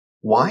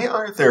Why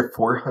are there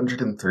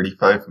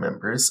 435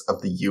 members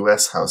of the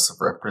U.S. House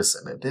of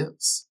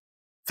Representatives?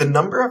 The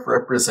number of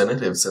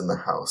representatives in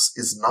the House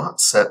is not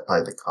set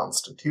by the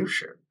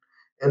Constitution,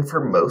 and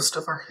for most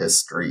of our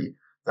history,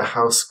 the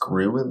House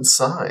grew in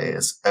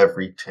size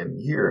every 10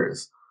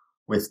 years,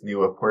 with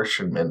new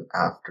apportionment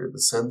after the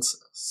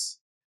census.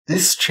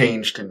 This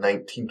changed in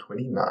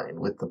 1929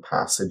 with the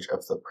passage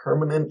of the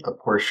Permanent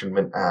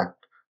Apportionment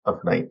Act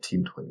of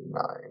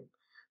 1929.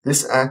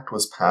 This act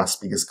was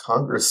passed because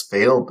Congress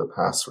failed to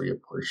pass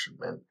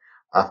reapportionment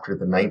after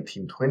the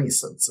 1920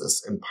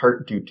 census, in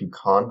part due to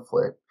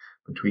conflict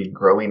between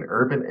growing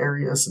urban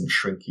areas and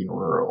shrinking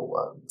rural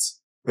ones.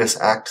 This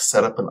act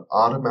set up an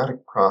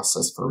automatic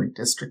process for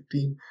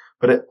redistricting,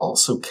 but it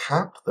also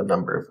capped the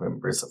number of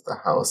members of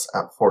the House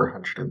at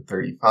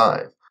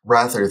 435,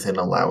 rather than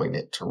allowing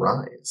it to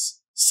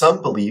rise.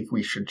 Some believe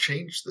we should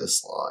change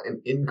this law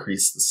and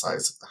increase the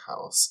size of the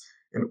House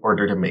in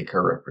order to make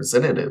our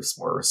representatives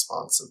more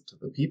responsive to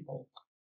the people.